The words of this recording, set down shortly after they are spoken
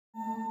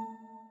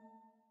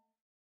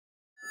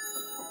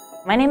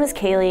My name is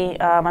Kaylee.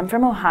 I'm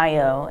from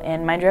Ohio,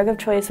 and my drug of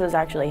choice was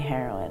actually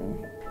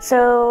heroin.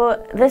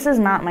 So this is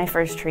not my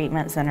first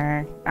treatment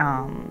center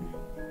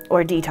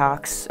or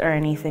detox or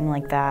anything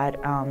like that.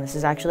 This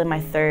is actually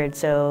my third,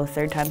 so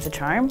third time's a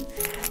charm.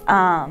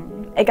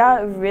 It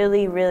got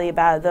really, really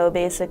bad though.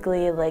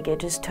 Basically, like, it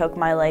just took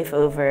my life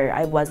over.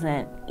 I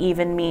wasn't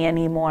even me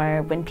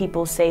anymore. When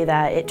people say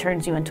that, it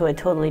turns you into a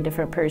totally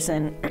different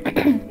person.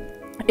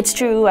 It's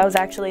true, I was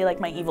actually like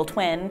my evil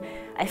twin.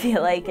 I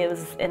feel like it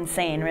was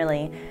insane,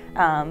 really.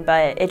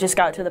 But it just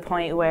got to the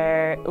point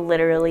where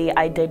literally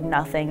I did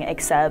nothing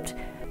except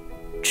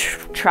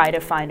try to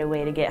find a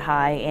way to get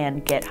high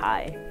and get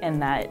high,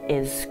 and that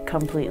is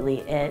completely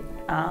it.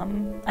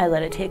 I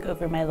let it take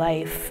over my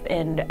life,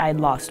 and I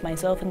lost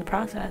myself in the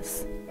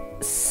process.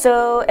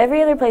 So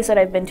every other place that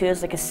I've been to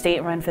is like a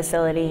state-run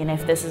facility, and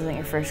if this isn't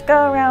your first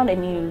go-around,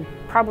 and you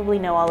probably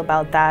know all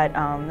about that,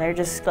 they're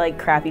just like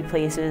crappy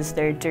places.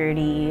 They're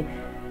dirty.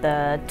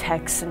 The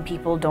techs and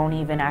people don't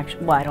even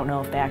actually, well, I don't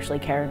know if they actually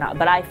care or not,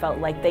 but I felt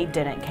like they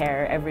didn't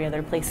care every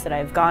other place that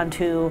I've gone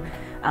to.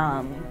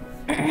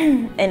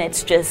 And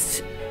it's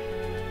just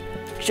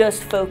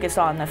focus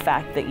on the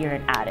fact that you're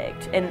an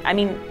addict. And I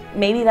mean,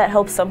 maybe that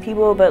helps some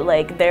people, but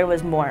like there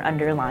was more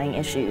underlying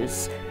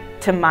issues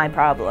to my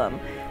problem.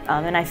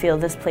 And I feel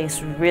this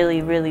place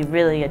really, really,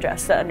 really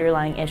addressed the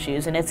underlying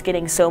issues, and it's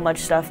getting so much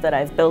stuff that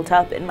I've built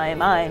up in my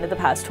mind the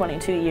past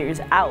 22 years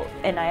out,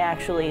 and I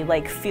actually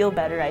like feel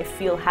better, I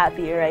feel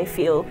happier, I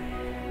feel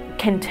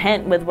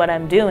content with what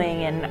I'm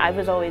doing, and I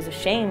was always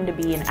ashamed to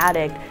be an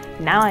addict.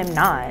 Now I'm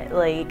not.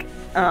 Like,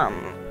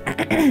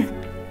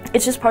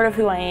 it's just part of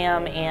who I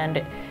am,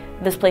 and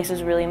this place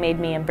has really made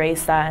me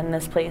embrace that, and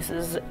this place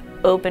has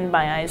opened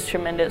my eyes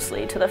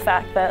tremendously to the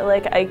fact that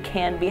like I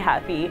can be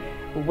happy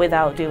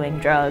without doing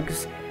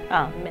drugs,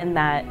 and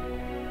that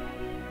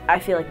I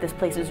feel like this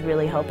place is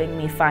really helping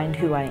me find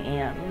who I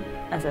am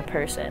as a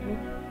person.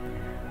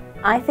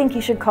 I think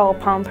you should call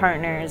Palm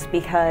Partners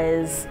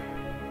because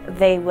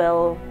they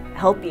will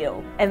help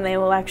you, and they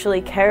will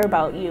actually care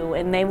about you,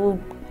 and they will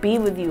be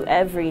with you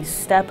every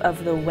step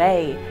of the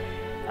way,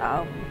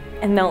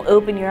 and they'll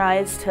open your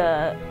eyes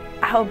to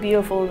how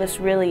beautiful this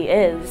really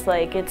is.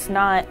 Like, it's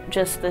not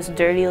just this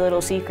dirty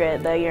little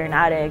secret that you're an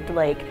addict.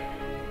 Like,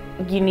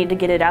 you need to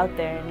get it out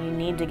there, and you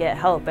need to get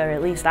help, or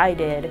at least I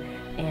did,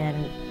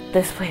 and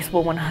this place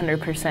will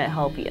 100%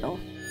 help you.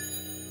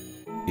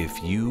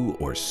 If you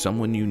or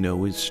someone you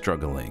know is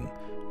struggling,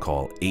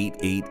 call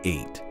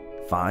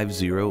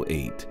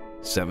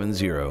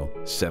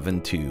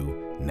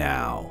 888-508-7072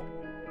 now.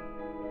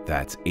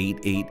 That's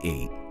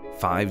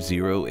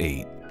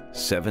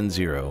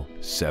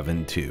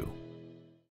 888-508-7072.